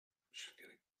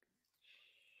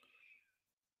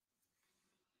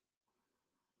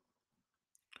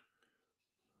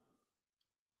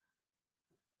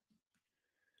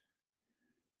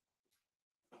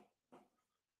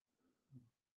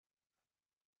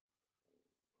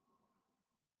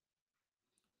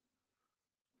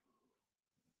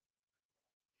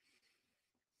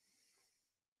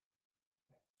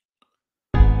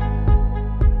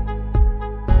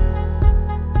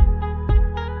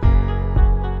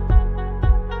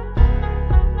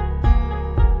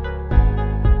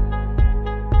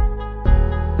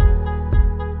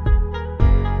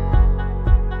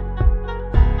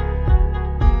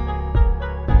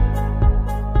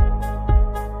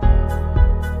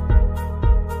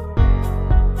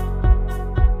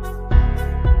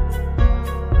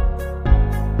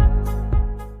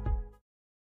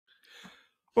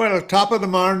Well, top of the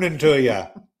morning to you,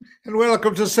 and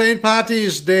welcome to St.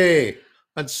 Patty's Day,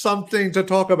 and something to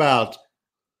talk about.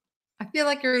 I feel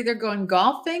like you're either going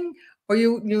golfing or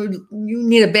you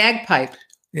need a bagpipe.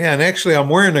 Yeah, and actually, I'm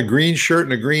wearing a green shirt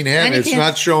and a green hat, and it's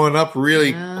not showing up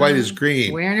really quite as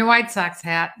green. Wearing your White Sox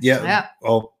hat. Yeah. Yep.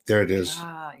 Oh, there it is.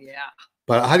 Yeah.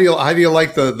 But how do you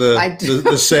like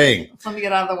the saying? Let me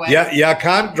get out of the way. Yeah, you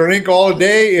can't drink all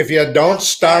day if you don't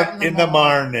start in the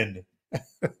morning.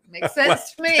 Makes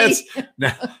sense to me.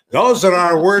 Now, those are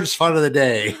our words fun of the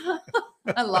day.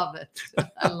 I love it.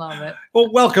 I love it. Well,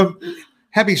 welcome.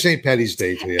 Happy St. Patty's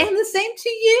Day to you. And the same to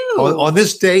you. On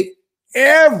this day,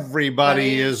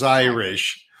 everybody is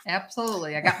Irish.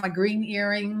 Absolutely. I got my green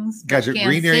earrings. Got your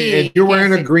green earrings. And you're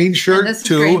wearing a green shirt this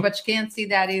too. Is green, but you can't see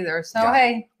that either. So,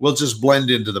 hey. We'll just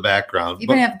blend into the background.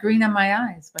 Even have green on my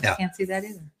eyes, but I can't see that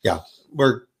either. Yeah.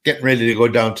 We're getting ready to go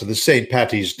down to the St.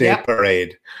 Patty's Day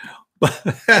parade.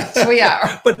 We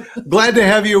are. But glad to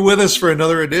have you with us for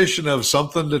another edition of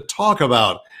Something to Talk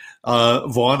About.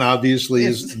 Vaughn obviously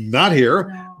is not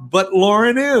here, but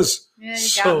Lauren is. Yeah,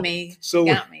 you got me. You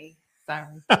got me. Sorry.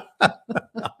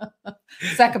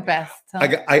 Second best.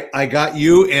 I got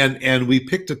you, and we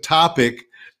picked a topic.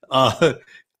 I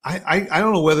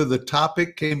don't know whether the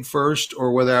topic came first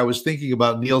or whether I was thinking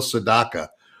about Neil Sedaka,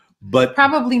 but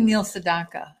probably Neil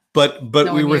Sedaka. But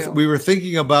we were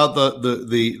thinking about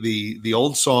the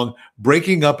old song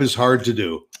 "Breaking Up Is Hard to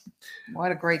Do." What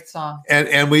a great song!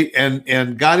 And we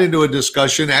got into a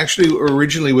discussion actually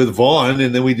originally with Vaughn,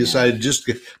 and then we decided just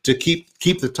to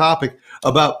keep the topic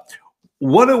about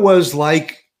what it was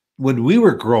like when we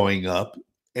were growing up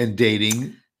and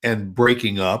dating and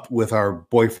breaking up with our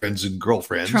boyfriends and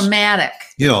girlfriends. Traumatic,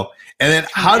 and then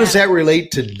how does that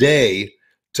relate today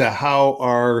to how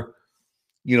our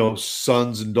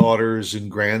sons and daughters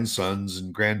and grandsons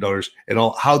and granddaughters and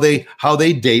all how they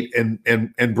date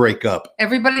and break up.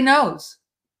 Everybody knows.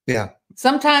 Yeah.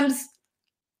 Sometimes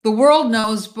the world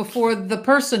knows before the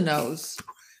person knows.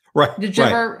 Right. Did you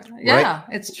ever? Yeah,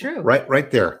 it's true.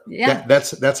 Right there. Yeah.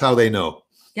 That's how they know.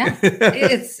 Yeah.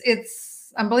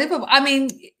 It's unbelievable. I mean,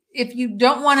 if you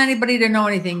don't want anybody to know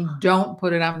anything, don't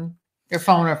put it on your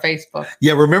phone or Facebook.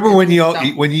 Yeah, remember when you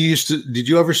used to? Did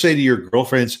you ever say to your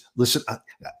girlfriends, "Listen,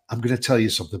 I'm going to tell you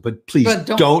something, but please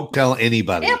don't tell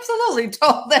anybody." Absolutely,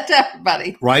 told that to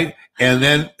everybody. Right, and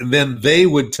then they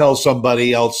would tell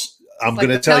somebody else, "I'm going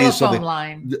to tell you something."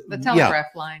 The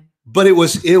telegraph line. But it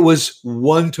was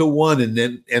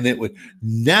 1-to-1, and it would.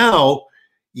 Now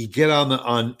you get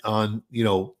on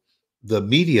the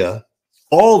media,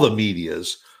 all the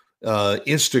medias,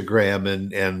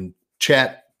 Instagram and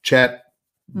chat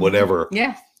whatever,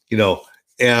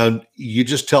 and you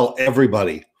just tell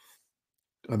everybody.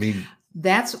 I mean,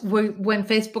 that's when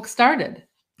Facebook started,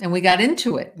 and we got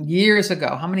into it years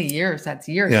ago. How many years? That's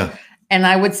years. Yeah. And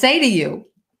I would say to you,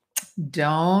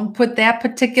 don't put that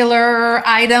particular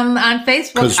item on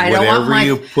Facebook. I don't want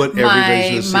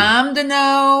my mom to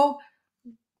know,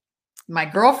 my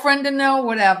girlfriend to know,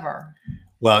 whatever.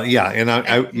 Well, yeah,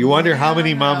 and you wonder how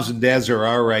many moms and dads there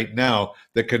are right now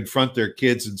that confront their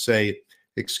kids and say,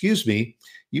 "Excuse me,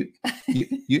 you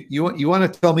want to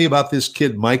tell me about this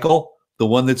kid Michael, the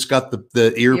one that's got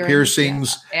the ear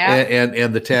piercings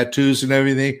and the tattoos and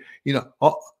everything?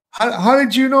 How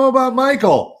did you know about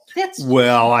Michael?"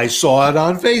 Well, I saw it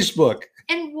on Facebook.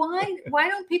 And why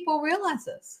don't people realize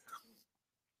this?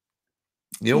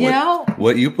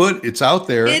 What you put, it's out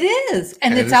there. It is,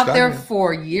 and it's out there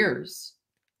for years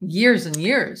and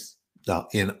years. Now,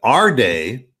 in our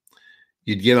day,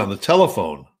 you'd get on the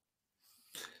telephone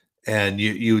and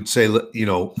you would say,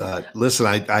 listen,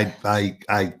 I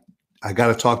got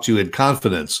to talk to you in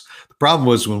confidence. The problem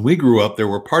was when we grew up, there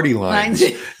were party lines.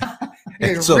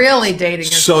 You're really dating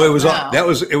yourself.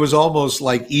 So it was almost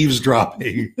like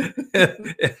eavesdropping.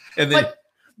 And then,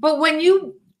 but when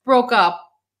you broke up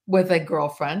with a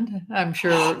girlfriend, I'm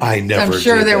sure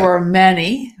there were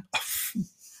many.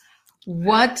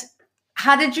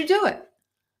 How did you do it?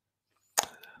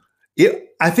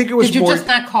 I think it was. Did you just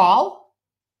not call?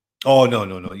 Oh,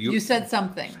 no. You said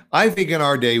something. I think in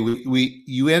our day,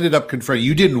 you ended up confronting.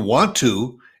 You didn't want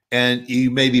to, and you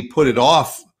maybe put it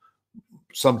off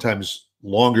sometimes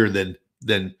longer than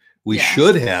we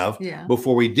should have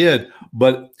before we did.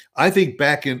 But I think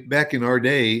back in our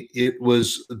day, it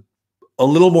was a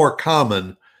little more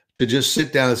common to just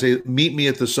sit down and say, "Meet me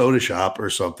at the soda shop"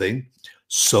 or something.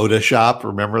 Soda shop,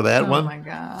 remember that one? Oh my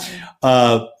God.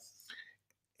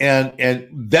 And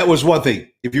that was one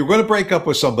thing. If you're going to break up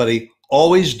with somebody,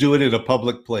 always do it in a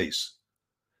public place.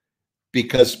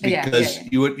 because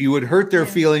you would hurt their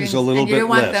feelings a little bit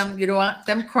less. You don't want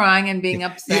them crying and being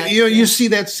upset. You see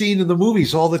that scene in the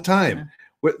movies all the time.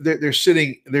 Where they're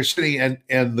sitting,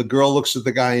 and the girl looks at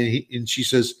the guy and she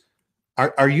says,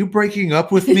 "Are you breaking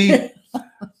up with me?"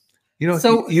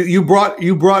 So you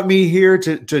brought me here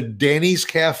to Danny's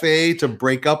Cafe to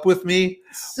break up with me.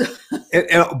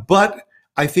 But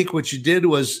I think what you did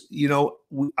was,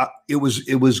 it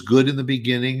was good in the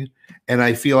beginning, and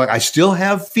I feel like I still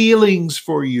have feelings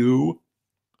for you.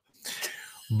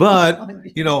 But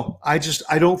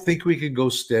I don't think we can go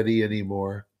steady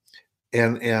anymore.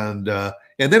 And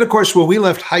then of course when we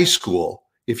left high school,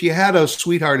 if you had a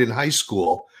sweetheart in high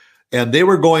school and they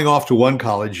were going off to one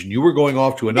college and you were going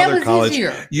off to another college,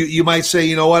 you might say,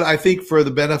 you know what, I think for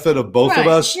the benefit of both of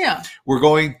us, we're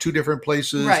going 2 different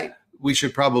places. Right. We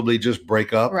should probably just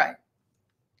break up. Right.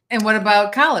 And what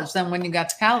about college then when you got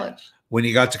to college? When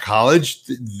you got to college,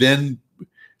 then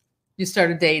you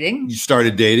started dating.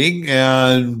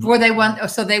 And before they went,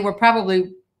 so they were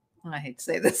probably, I hate to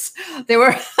say this, they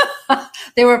were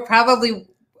probably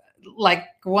like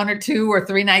 1 or 2 or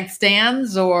 3 night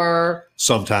stands, or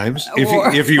sometimes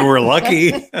if you were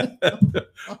lucky.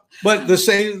 But the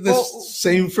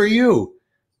same for you.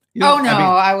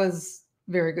 I was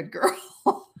a very good girl.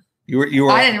 You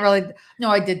were. I didn't really. No,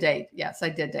 I did date. Yes, I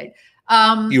did date.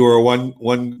 You were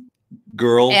one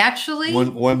girl. Actually,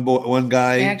 one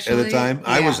guy at a time. Yeah,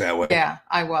 I was that way. Yeah,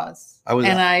 I was.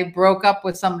 I broke up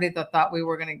with somebody that thought we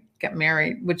were going to get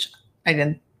married, which I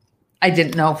didn't. I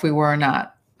didn't know if we were or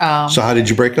not. So how did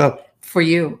you break up? For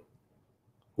you.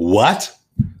 What?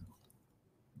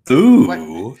 Ooh.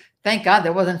 What? Thank God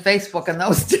there wasn't Facebook in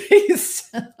those days.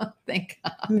 Thank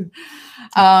God.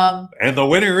 And the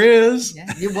winner is.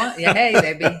 Yeah, you won. Yeah, hey,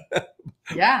 baby.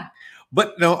 Yeah.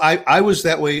 But no, I was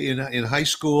that way in high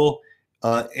school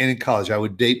and in college. I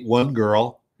would date one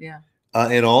girl. Yeah.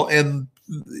 And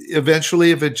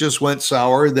eventually, if it just went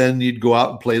sour, then you'd go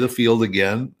out and play the field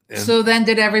again. So then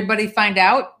did everybody find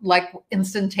out like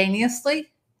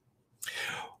instantaneously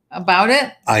about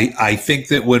it? I think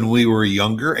that when we were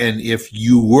younger, and if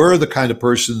you were the kind of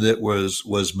person that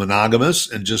was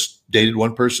monogamous and just dated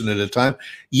one person at a time,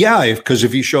 because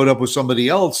if you showed up with somebody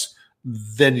else,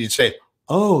 then you'd say,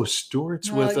 "Oh, Stuart's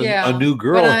with a new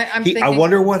girl. I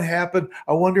wonder what happened.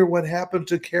 I wonder what happened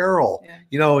to Carol."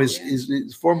 Yeah.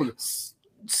 His former.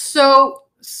 So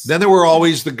then there were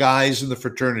always the guys in the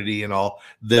fraternity and all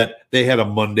that they had a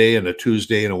Monday and a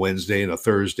Tuesday and a Wednesday and a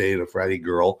Thursday and a Friday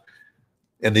girl.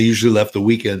 And they usually left the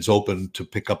weekends open to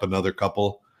pick up another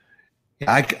couple.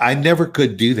 I never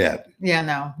could do that. Yeah,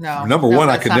 no. Number one,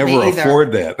 I could never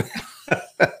afford that.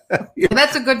 Well,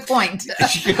 that's a good point.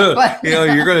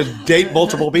 You're going to date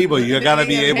multiple people. You got to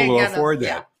be able to afford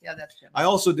that. Yeah, that's true. I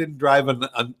also didn't drive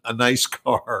a nice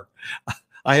car.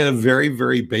 I had a very,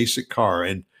 very basic car,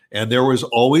 and there was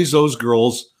always those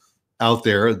girls out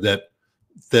there that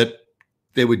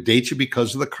they would date you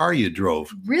because of the car you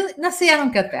drove. Really? No, see, I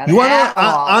don't get that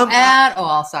at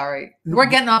all. Sorry. We're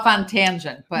getting off on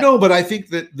tangent. But no, but I think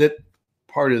that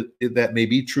part of that may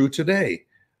be true today.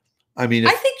 I mean,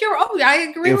 I think I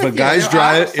agree with you. If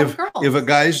a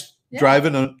guy's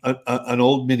driving an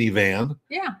old minivan,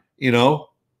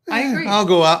 I agree. I'll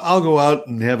go out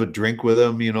and have a drink with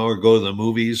him, or go to the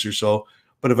movies or so.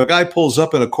 But if a guy pulls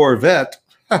up in a Corvette,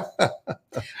 but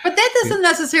that doesn't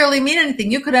necessarily mean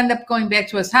anything. You could end up going back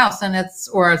to his house and it's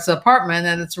apartment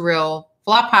and it's a real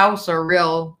flop house or a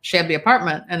real shabby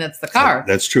apartment and it's the car.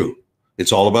 That's true.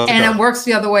 It's all about it works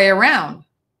the other way around.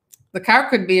 The car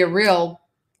could be a real.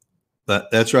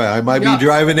 That's right. I might be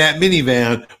driving that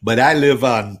minivan, but I live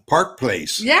on Park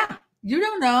Place. Yeah. You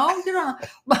don't know.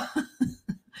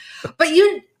 But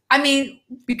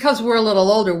because we're a little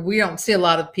older, we don't see a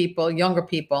lot of people, younger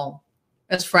people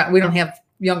as friends. We don't have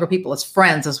younger people as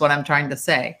friends is what I'm trying to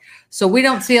say. So we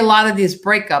don't see a lot of these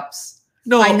breakups.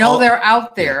 No, I know they're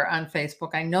out there on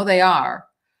Facebook. I know they are.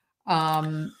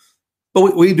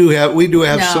 But we do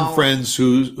have some friends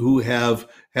who have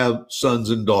sons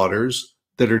and daughters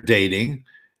that are dating,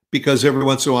 because every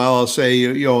once in a while I'll say,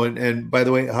 and by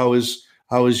the way, how is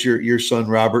your son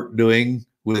Robert doing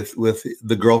with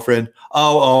the girlfriend?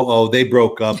 Oh, they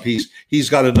broke up. He's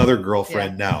got another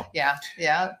girlfriend now. Yeah.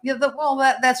 Well,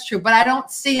 that's true, but I don't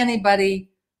see anybody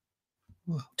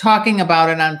talking about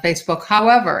it on Facebook.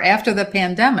 However, after the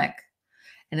pandemic,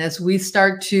 and as we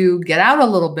start to get out a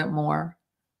little bit more,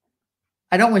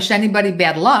 I don't wish anybody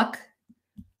bad luck,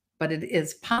 but it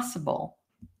is possible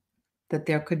that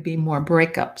there could be more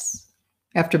breakups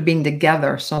after being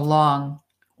together so long.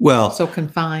 Well, so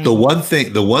confined. The one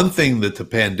thing that the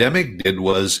pandemic did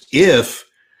was if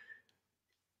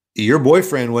your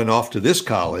boyfriend went off to this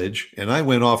college and I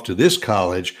went off to this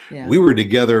college. Yeah. We were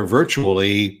together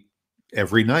virtually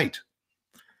every night.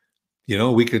 You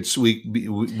know, we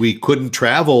couldn't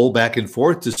travel back and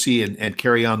forth to see and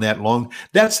carry on that long.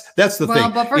 That's the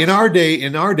thing. In our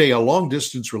day, a long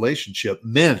distance relationship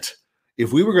meant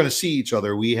if we were going to see each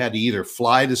other, we had to either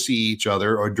fly to see each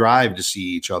other or drive to see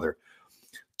each other.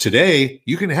 Today,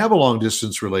 you can have a long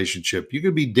distance relationship. You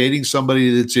could be dating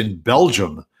somebody that's in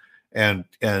Belgium and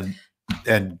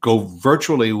go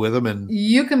virtually with them, and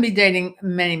you can be dating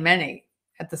many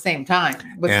at the same time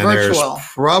with virtual. There's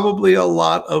probably a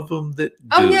lot of them that do.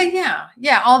 Oh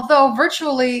yeah. Although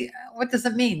virtually, what does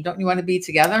it mean? Don't you want to be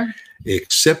together?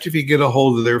 Except if you get a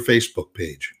hold of their Facebook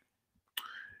page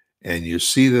and you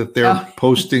see that they're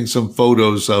posting some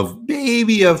photos of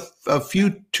maybe a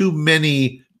few too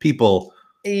many people.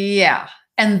 Yeah,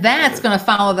 and that's going to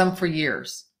follow them for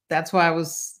years. That's what I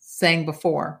was saying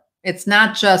before. It's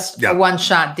not just a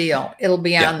one-shot deal. It'll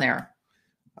be on there.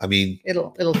 I mean,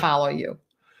 it'll follow you.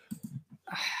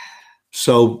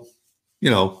 So, you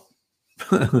know,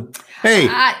 hey,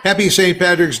 happy St.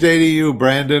 Patrick's Day to you,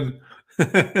 Brandon.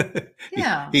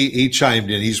 Yeah. He chimed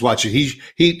in. He's watching.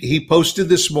 He posted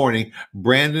this morning.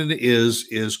 Brandon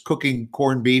is cooking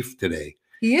corned beef today.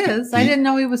 He is. I didn't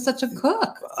know he was such a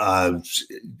cook.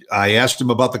 I asked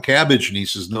him about the cabbage, and he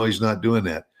says no, he's not doing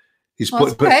that. He's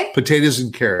put potatoes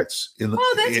and carrots in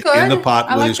the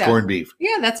pot with his corned beef.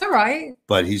 Yeah, that's all right.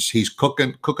 But he's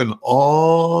cooking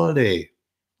all day.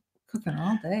 Cooking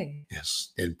all day. Yes,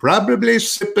 and probably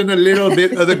sipping a little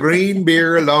bit of the green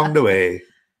beer along the way.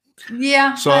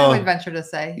 Yeah, so I would venture to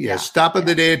say. Yes, stop of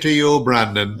the day to you,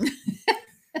 Brandon.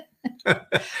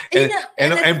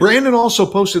 and Brandon also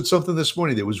posted something this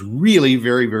morning that was really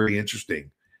very, very interesting.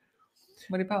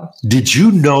 What did he post? Did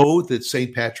you know that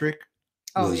St. Patrick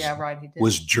he did.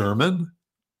 was German?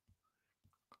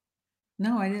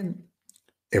 No, I didn't.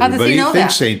 Everybody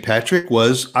thinks St. Patrick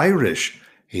was Irish.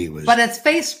 He was, but it's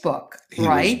Facebook,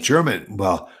 right? He was German.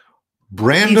 Well,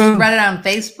 Brandon read it on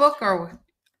Facebook, or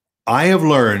I have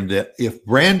learned that if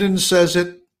Brandon says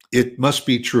it, it must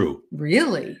be true.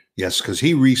 Really? Yes, because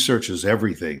he researches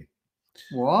everything.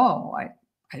 Whoa,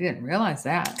 I didn't realize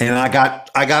that. And I got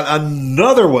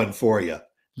another one for you.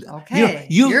 Okay,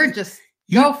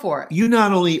 go for it. You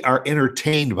not only are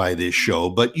entertained by this show,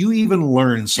 but you even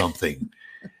learn something.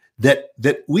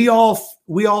 that we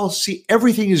all see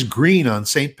everything is green on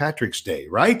St. Patrick's Day,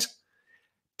 right?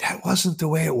 That wasn't the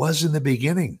way it was in the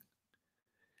beginning.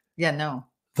 Yeah, no.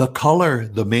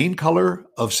 The main color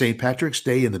of St. Patrick's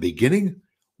Day in the beginning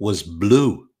was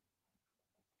blue.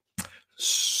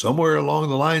 Somewhere along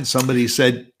the line, somebody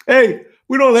said, hey,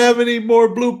 we don't have any more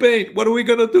blue paint. What are we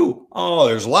going to do? Oh,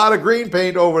 there's a lot of green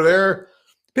paint over there.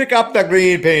 Pick up the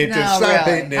green paint and start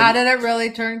painting it. How did it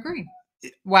really turn green?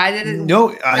 Why did it?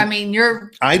 No,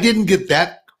 I didn't get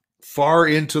that far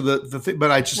into the thing,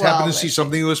 but I just happened to see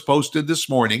something that was posted this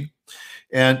morning.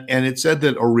 And it said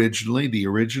that originally the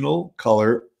original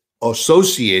color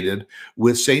associated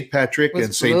with St. Patrick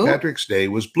and St. Patrick's Day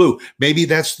was blue. Maybe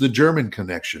that's the German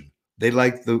connection. They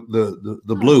like the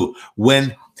blue.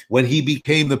 When he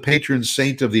became the patron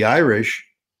saint of the Irish,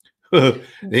 there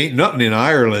ain't nothing in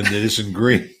Ireland that isn't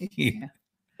green. Yeah.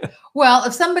 Well,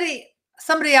 if somebody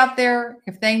out there,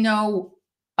 if they know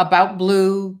about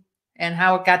blue and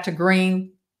how it got to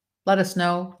green, let us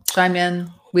know. Chime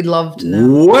in. We'd love to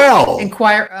know. Well,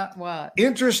 inquire. What?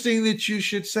 Interesting that you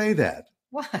should say that.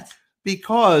 What?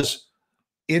 Because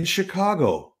in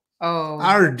Chicago,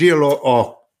 our dear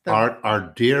hometown,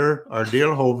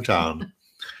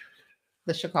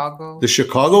 the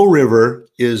Chicago River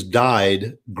is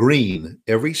dyed green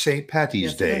every St.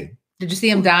 Patty's Day. Did you see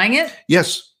him dyeing it?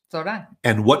 Yes. So did I.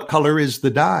 And what color is the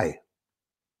dye?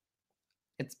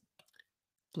 It's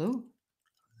blue.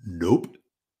 Nope.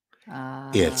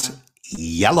 It's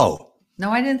yellow.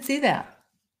 No, I didn't see that.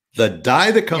 The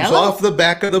dye that comes off the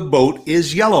back of the boat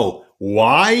is yellow.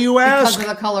 Why, you ask?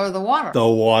 Because of the color of the water. The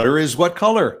water is what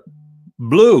color?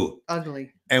 Blue.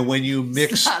 Ugly. And when you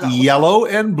mix yellow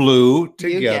and blue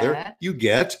together, you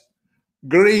get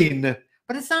green.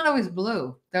 But it's not always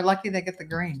blue. They're lucky they get the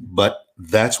green. But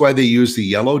that's why they use the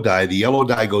yellow dye. The yellow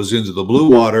dye goes into the blue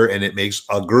water and it makes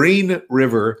a green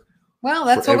river. Well,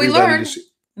 that's what we learned.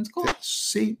 It's cool.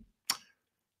 See?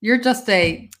 You're just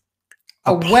a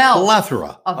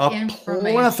plethora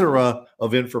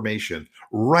of information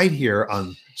right here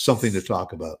on something to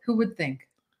talk about. Who would think?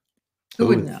 Who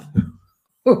would know?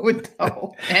 Who would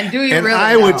know? And do you really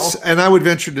know? I would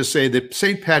venture to say that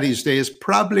St. Patty's Day is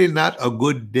probably not a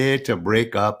good day to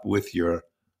break up with your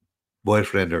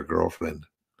boyfriend or girlfriend.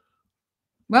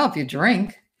 Well, if you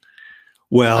drink.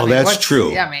 Well, that's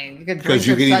true. I mean, you could drink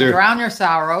to either drown your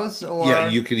sorrows, or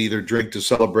you can either drink to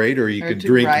celebrate, or you can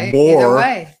drink more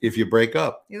if you break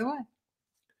up. Either way.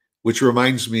 Which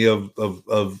reminds me of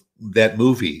that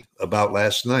movie About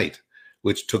Last Night,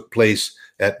 which took place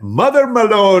at Mother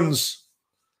Malone's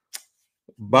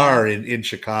bar in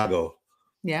Chicago.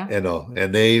 Yeah.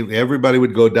 And everybody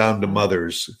would go down to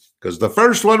Mother's because the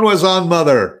first one was on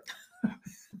Mother.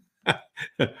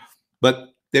 But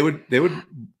they would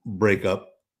break up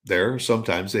there.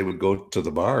 Sometimes they would go to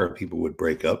the bar and people would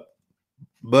break up.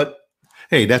 But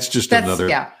hey, that's another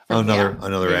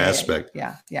aspect.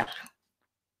 Yeah.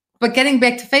 But getting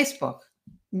back to Facebook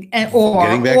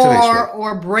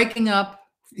or breaking up.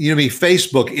 You know me,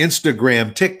 Facebook,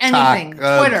 Instagram, TikTok, anything,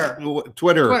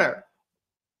 Twitter.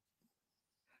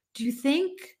 Do you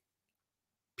think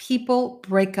people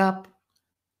break up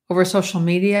over social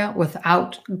media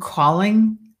without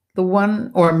calling the one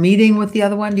or meeting with the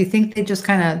other one? Do you think they just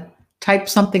kind of type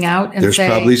something out and There's say,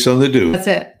 probably some that do. That's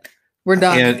it. We're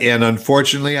done. And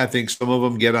unfortunately, I think some of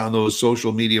them get on those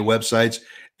social media websites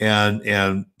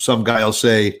and some guy will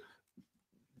say,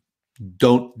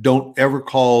 don't ever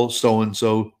call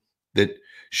so-and-so that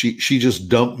she just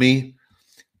dumped me.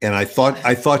 And I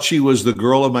thought she was the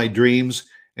girl of my dreams,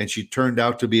 and she turned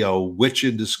out to be a witch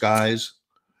in disguise.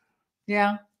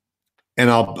 Yeah. And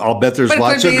I'll bet there's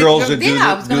lots of girls that do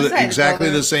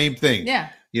exactly the same thing. Yeah.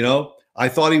 You know, I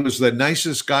thought he was the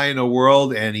nicest guy in the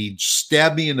world, and he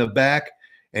stabbed me in the back,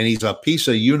 and he's a piece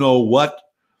of you-know-what,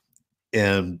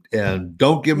 and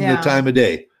don't give him the time of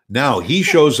day. Now he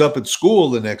shows up at school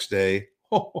the next day,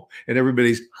 and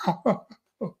everybody's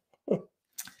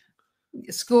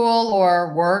school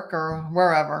or work or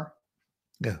wherever.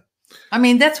 Yeah. I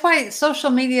mean, that's why social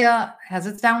media has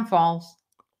its downfalls.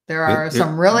 There are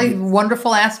some really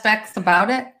wonderful aspects about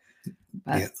it.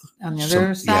 But on the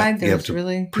other side, there's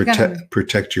really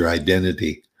protect your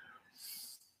identity.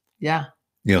 Yeah.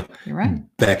 You know, you're right.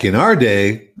 Back in our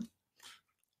day,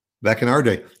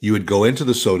 you would go into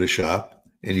the soda shop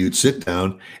and you'd sit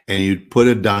down and you'd put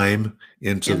a dime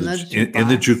into the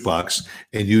jukebox,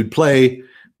 and you'd play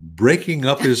 "Breaking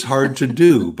Up Is Hard to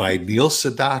Do" by Neil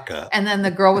Sedaka. And then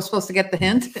the girl was supposed to get the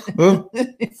hint.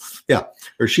 Yeah.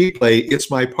 Or she'd play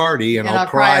 "It's My Party" and I'll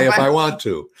cry if I want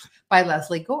to. By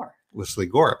Leslie Gore. Leslie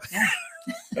Gore.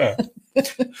 Yeah.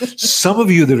 Some of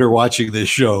you that are watching this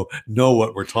show know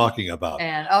what we're talking about.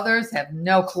 And others have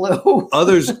no clue.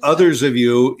 Others of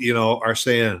you, are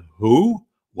saying, who?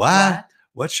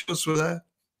 What shows was that?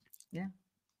 Yeah.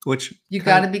 Which you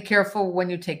got to be careful when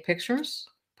you take pictures,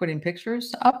 putting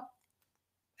pictures up.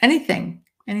 Anything.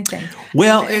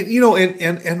 Well,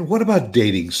 and what about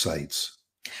dating sites?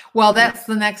 Well, that's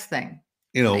the next thing.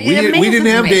 We didn't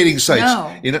have dating sites.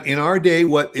 No. In our day,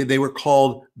 what they were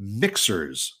called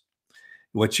mixers.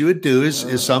 What you would do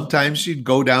is sometimes you'd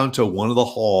go down to one of the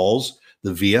halls,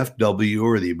 the VFW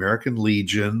or the American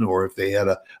Legion, or if they had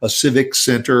a civic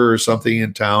center or something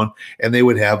in town, and they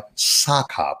would have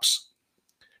sock hops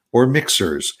or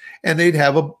mixers, and they'd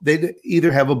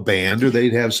either have a band or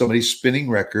they'd have somebody spinning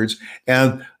records,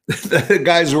 and the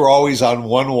guys were always on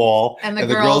one wall and the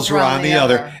girls were on the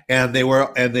other, and they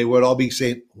would all be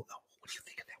saying, "What do you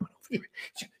think of that one over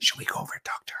there? Should we go over and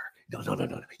talk to her?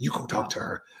 No. You go talk to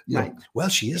her. Right. Well,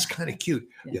 she is kind of cute."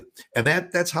 Yeah. And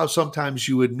that's how sometimes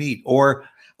you would meet, or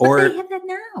they have that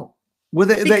now.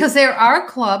 Because there are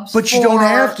clubs, but you don't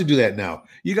have to do that now.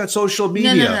 You got social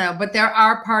media. No. But there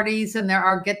are parties and there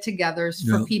are get-togethers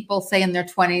for people, say in their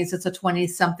 20s. It's a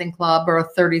 20-something club or a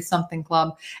 30-something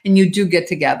club, and you do get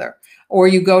together, or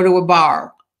you go to a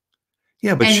bar.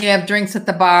 Yeah, but you have drinks at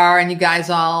the bar, and you guys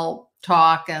all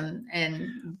talk and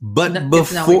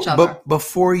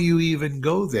before you even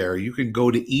go there, you can go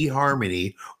to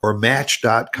eHarmony or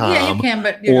Match.com. Yeah, you can,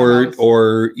 but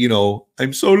or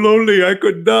I'm so lonely I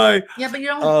could die. Yeah, but you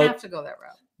don't have to go that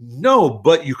route. No,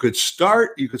 but you could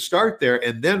start there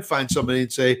and then find somebody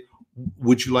and say,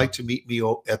 "Would you like to meet me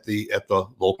at the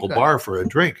local bar for a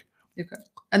drink?" You could.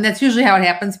 And that's usually how it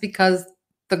happens, because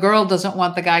the girl doesn't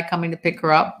want the guy coming to pick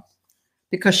her up,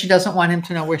 because she doesn't want him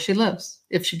to know where she lives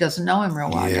if she doesn't know him real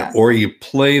well. Yeah, or you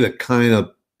play the kind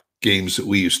of games that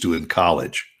we used to in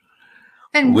college.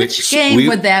 And which game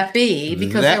would that be?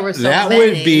 Because there were so many. That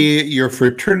would be your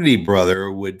fraternity brother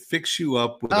would fix you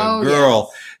up with a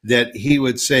girl that he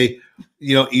would say,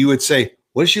 you would say,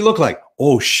 "What does she look like?"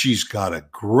 "Oh, she's got a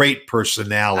great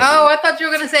personality." Oh, I thought you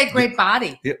were going to say great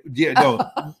body. Yeah, no.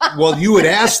 Well, you would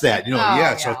ask that,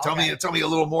 So tell me a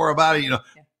little more about it,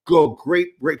 Go,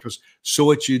 great person. So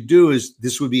what you do is,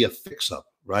 this would be a fix-up,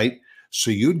 right?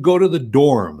 So you'd go to the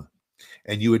dorm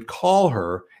and you would call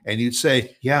her and you'd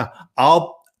say, "Yeah,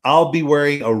 I'll I'll be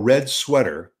wearing a red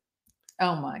sweater.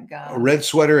 Oh my God. A red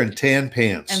sweater and tan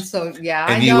pants. And so, yeah,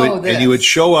 and you would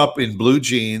show up in blue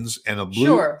jeans and a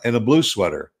blue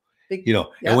sweater,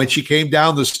 and when she came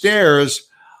down the stairs,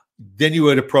 then you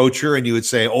would approach her and you would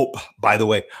say, "Oh, by the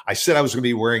way, I said I was going to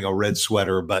be wearing a red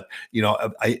sweater, but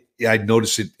I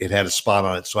noticed it had a spot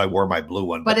on it, so I wore my blue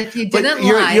one." But if you didn't,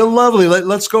 you're lovely.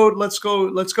 Let's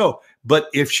go. But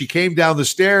if she came down the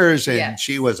stairs and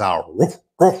she was out,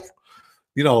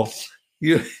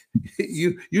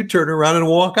 you turn around and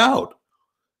walk out,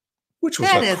 which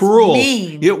was cruel.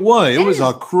 Mean. It was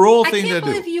a cruel thing to do. I can't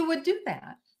believe you would do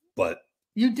that. But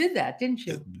you did that, didn't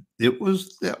you? It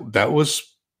was that was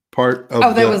part of.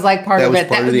 Oh, that was like part of it.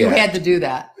 You had to do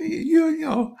that.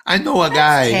 I know a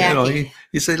guy.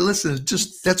 He said, "Listen,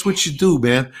 that's what you do,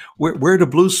 man. Wear the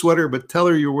blue sweater, but tell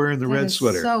her you're wearing the red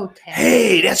sweater." So tacky.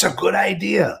 Hey, that's a good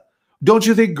idea. Don't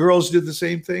you think girls did the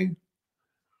same thing?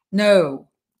 No,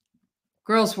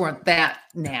 girls weren't that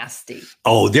nasty.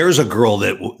 Oh, there's a girl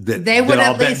that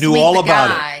I'll bet knew all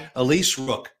about it. Elise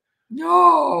Rook.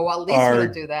 No, Elise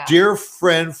wouldn't do that. Dear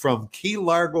friend from Key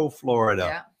Largo, Florida.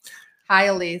 Yeah. Hi,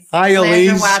 Elise. Hi, Elise. Glad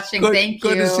you're watching. Thank you.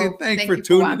 Good to see you. Thanks for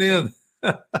tuning in.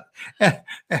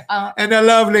 And a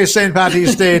lovely St.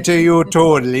 Patrick's Day to you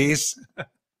too, Elise.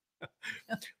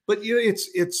 But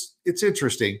it's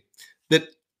interesting that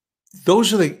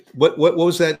those are the what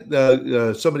was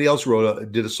that? Somebody else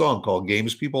did a song called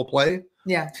 "Games People Play."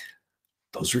 Yeah,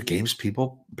 those are games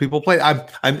people play.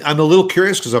 I'm a little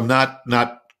curious because I'm not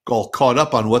all caught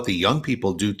up on what the young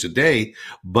people do today,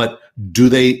 but do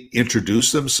they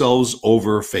introduce themselves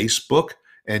over Facebook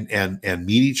and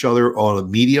meet each other on the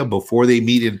media before they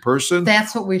meet in person?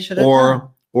 That's what we should have done.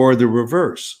 Or the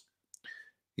reverse.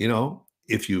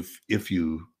 If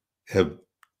you have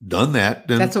done that,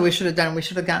 then that's what we should have done. We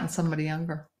should have gotten somebody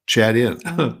younger. Chat in.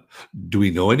 Do we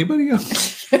know anybody younger?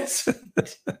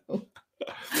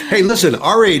 Hey, listen,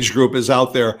 our age group is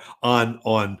out there on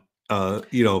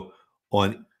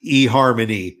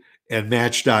eHarmony and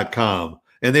Match.com.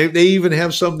 And they even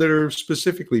have some that are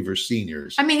specifically for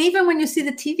seniors. I mean, even when you see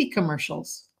the TV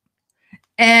commercials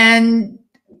and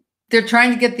they're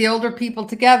trying to get the older people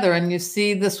together and you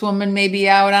see this woman maybe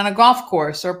out on a golf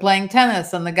course or playing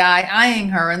tennis and the guy eyeing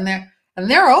her and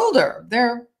they're older.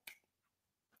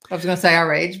 I was going to say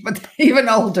our age, but even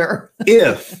older.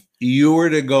 If you were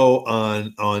to go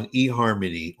on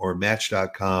eHarmony or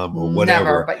Match.com or whatever,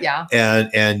 never, but yeah,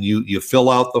 and you fill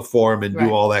out the form and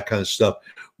do all that kind of stuff,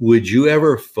 would you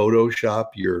ever Photoshop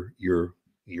your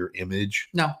image?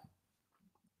 No,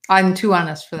 I'm too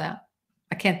honest for that.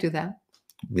 I can't do that.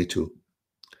 Me too.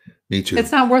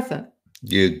 It's not worth it.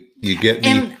 You get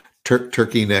me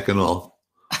turkey neck and all.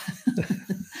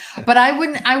 But I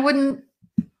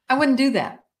wouldn't do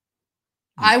that.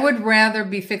 I would rather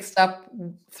be fixed up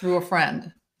through a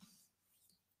friend.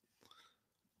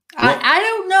 Well, I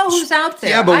don't know who's out there.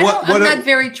 Yeah, but I'm not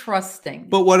very trusting.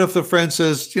 But what if the friend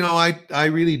says, I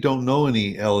really don't know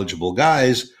any eligible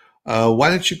guys. Why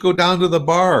don't you go down to the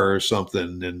bar or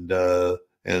something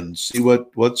and see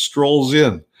what strolls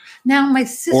in? Now my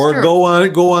sister, or go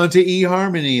on to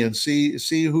eHarmony and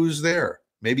see who's there.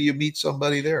 Maybe you meet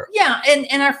somebody there. Yeah,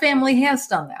 and our family has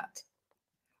done that.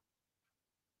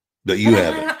 But you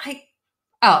haven't.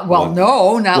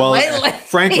 No, not lately.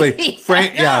 Frankly,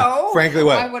 frankly,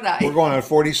 what? Why would I? We're going on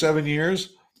 47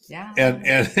 years. Yeah.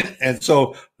 And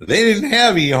so they didn't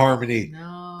have eHarmony.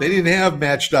 No. They didn't have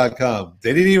Match.com.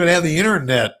 They didn't even have the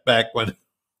internet back when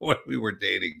we were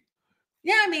dating.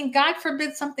 Yeah, I mean, God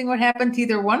forbid something would happen to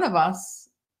either one of us.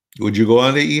 Would you go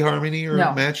on to eHarmony or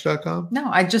Match.com?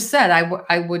 No, I just said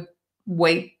I would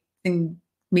wait and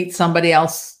meet somebody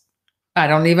else. I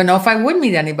don't even know if I would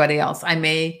meet anybody else. I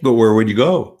may. But where would you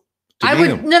go? I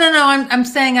would. No. I'm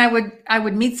saying I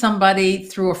would meet somebody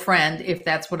through a friend if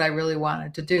that's what I really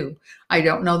wanted to do. I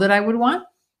don't know that I would want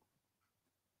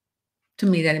to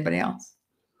meet anybody else.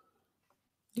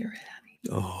 You're it,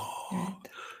 honey. Oh,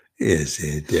 is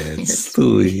it that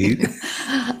sweet?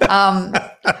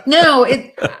 No,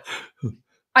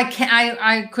 I can't.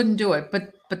 I couldn't do it.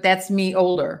 But that's me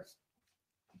older.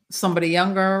 Somebody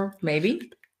younger,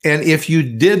 maybe. And if you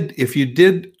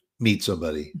did meet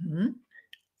somebody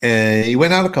and you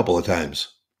went out a couple of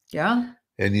times, and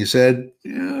you said,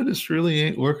 this really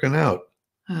ain't working out.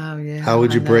 Oh yeah. How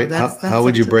would you break? How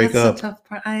would you break up? That's a tough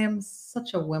part. I am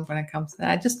such a wimp when it comes to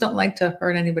that. I just don't like to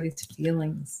hurt anybody's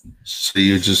feelings. So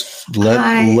you just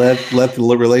let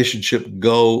the relationship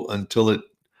go until it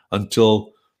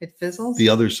fizzles. The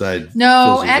other side.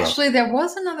 No, actually, there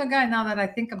was another guy. Now that I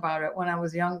think about it, when I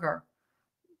was younger.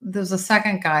 There's a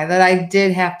second guy that I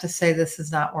did have to say, this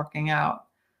is not working out.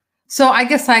 So I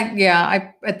guess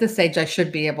I at this age, I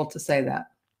should be able to say that,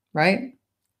 right?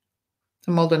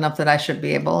 I'm old enough that I should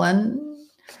be able, and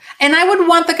I would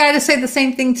want the guy to say the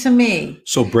same thing to me.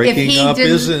 So breaking up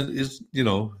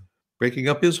breaking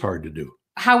up is hard to do.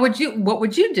 What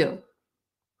would you do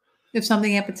if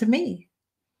something happened to me?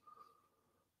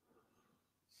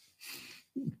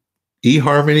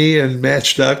 eHarmony and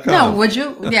Match.com. No, would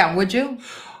you? Yeah, would you?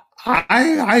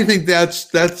 I think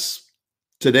that's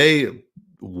today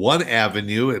one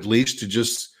avenue, at least, to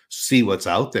just see what's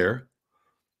out there.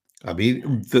 I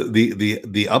mean,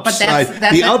 the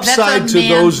upside to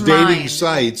those dating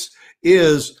sites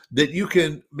is that you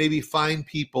can maybe find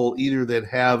people either that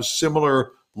have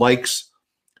similar likes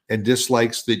and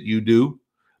dislikes that you do,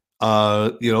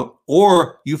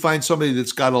 or you find somebody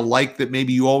that's got a like that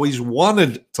maybe you always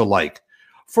wanted to like.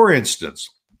 For instance,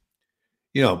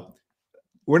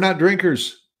 we're not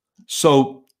drinkers,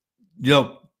 so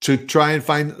to try and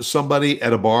find somebody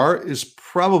at a bar is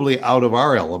probably out of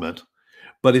our element.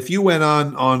 But if you went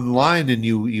online and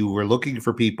you were looking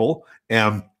for people,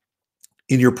 and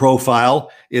in your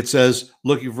profile it says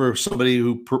looking for somebody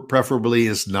who preferably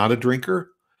is not a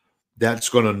drinker, that's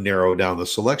going to narrow down the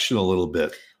selection a little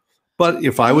bit. But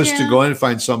if I was to go in and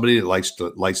find somebody that likes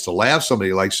to laugh,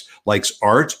 somebody likes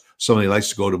art, somebody likes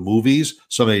to go to movies,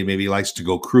 somebody maybe likes to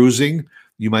go cruising,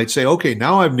 you might say, okay,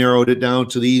 now I've narrowed it down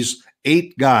to these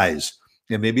 8 guys.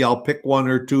 And maybe I'll pick 1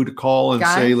 or 2 to call and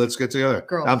say, let's get together.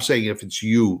 Girls. I'm saying if it's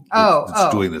you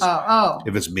that's doing this.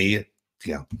 If it's me,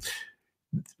 yeah.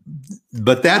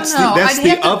 But that's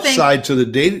the upside to the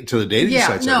dating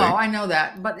sites. No, I know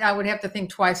that. But I would have to think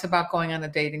twice about going on a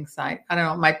dating site. I don't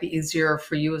know. It might be easier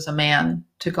for you as a man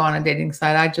to go on a dating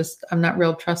site. I'm not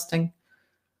real trusting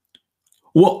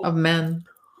of men.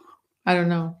 I don't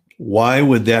know. Why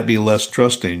would that be less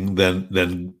trusting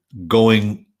than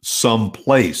going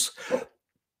someplace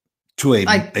to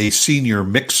a senior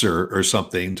mixer or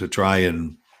something to try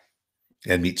and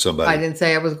meet somebody? I didn't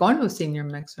say I was going to a senior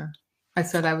mixer. I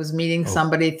said I was meeting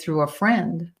somebody through a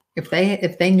friend. If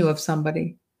they knew of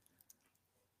somebody,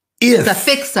 it's a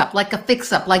fix up, like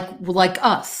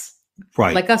us,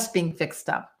 right? Like us being fixed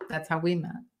up. That's how we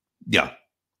met. Yeah,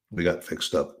 we got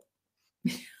fixed up.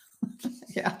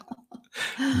 Yeah.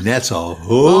 And that's a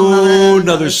whole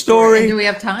nother story. Do we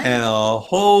have time? And a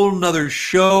whole nother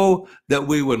show that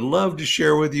we would love to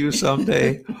share with you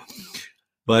someday.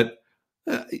 But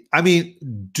I mean,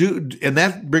 and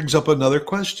that brings up another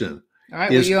question. All right,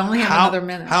 well, you only have another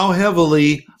minute. How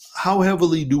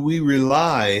heavily do we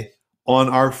rely on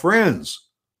our friends?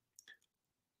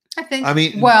 I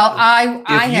mean, well,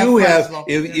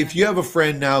 if you have a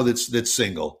friend now that's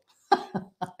single.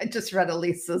 I just read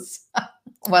Elise's.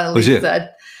 What Elise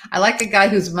said. I like a guy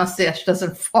whose mustache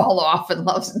doesn't fall off and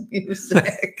loves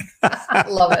music. I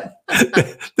love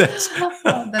it. That's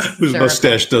whose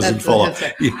mustache doesn't fall off.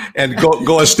 And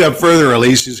go a step further,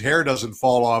 Elise. His hair doesn't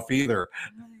fall off either.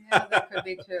 Yeah, that could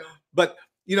be too. But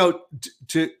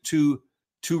to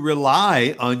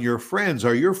rely on your friends.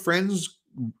 Are your friends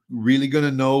really going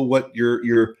to know what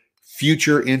your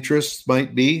future interests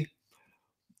might be?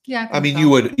 Yeah, I mean,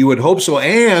 so. you would hope so.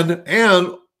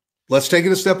 And let's take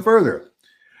it a step further.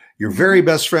 Your very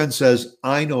best friend says,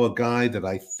 I know a guy that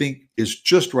I think is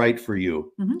just right for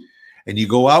you. Mm-hmm. And you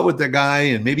go out with the guy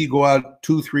and maybe you go out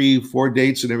 2, 3, 4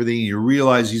 dates and everything. And you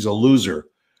realize he's a loser.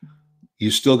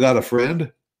 You still got a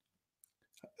friend?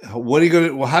 What are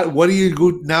you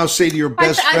going to now say to your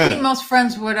best friend? I think most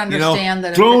friends would understand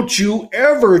that. Don't you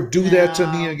ever do that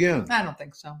to me again. I don't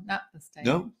think so. Not this time.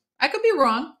 No? I could be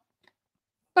wrong.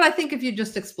 But I think if you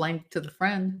just explain to the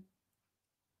friend.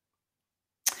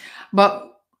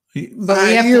 But we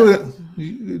have to.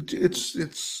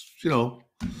 It's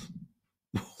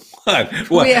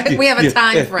what? We have a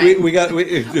time frame. We got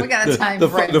a time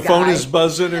frame. The phone is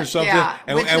buzzing or something. Yeah,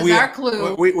 which is our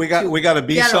clue. We got to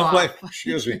be someplace.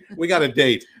 Excuse me. We got a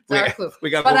date. Our clue. We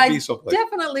got to be someplace. I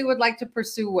definitely would like to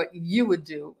pursue what you would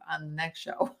do on the next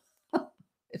show.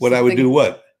 What I would do?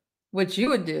 What? What you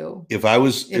would do if I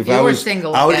was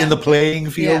single out in the playing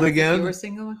field again? If you were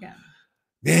single again.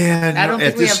 Man, I don't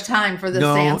think we have time for this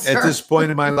answer. At this point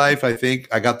in my life, I think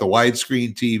I got the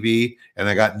widescreen TV and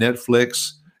I got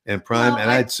Netflix and Prime,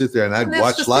 and I'd sit there and I'd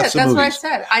watch lots of movies. That's what I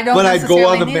said. I don't. But I'd go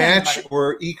on the Match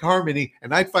or eHarmony,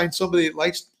 and I'd find somebody that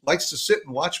likes to sit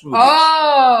and watch movies.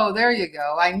 Oh, there you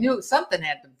go. I knew something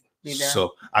had to be there.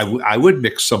 So I would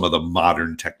mix some of the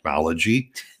modern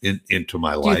technology into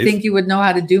my life. Do you think you would know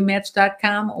how to do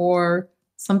Match.com or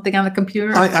something on the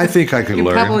computer? I think I could learn.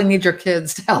 You probably need your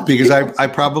kids to help. Because I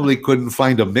probably couldn't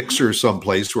find a mixer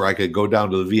someplace where I could go down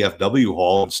to the VFW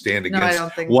hall and stand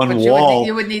against one wall.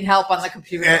 You would need help on the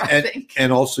computer, I think.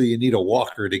 And also you need a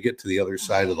walker to get to the other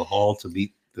side of the hall to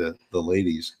meet the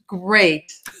ladies.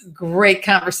 Great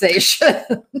conversation.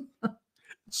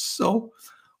 So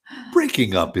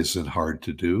breaking up isn't hard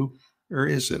to do, or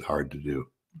is it hard to do?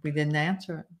 We didn't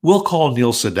answer it. We'll call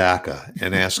Neil Sedaka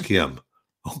and ask him.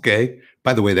 Okay.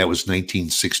 By the way, that was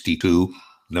 1962,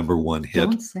 #1 hit.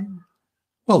 Don't say that.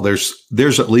 Well,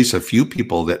 there's at least a few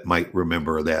people that might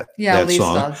remember that Elise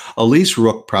song. Does. Elise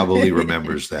Rook probably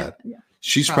remembers that. Yeah,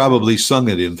 She's probably sung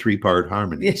it in 3-part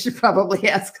harmony. Yeah, she probably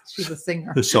has because she's a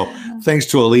singer. So thanks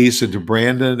to Elise and to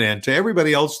Brandon and to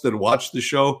everybody else that watched the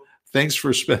show. Thanks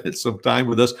for spending some time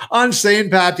with us on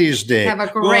St. Patty's Day. Have a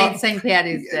great St.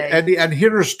 Patty's Day. And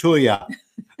here's to you.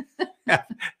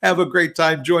 Have a great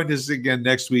time. Join us again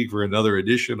next week for another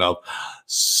edition of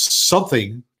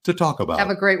Something to Talk About. Have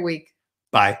a great week.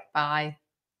 Bye. Bye.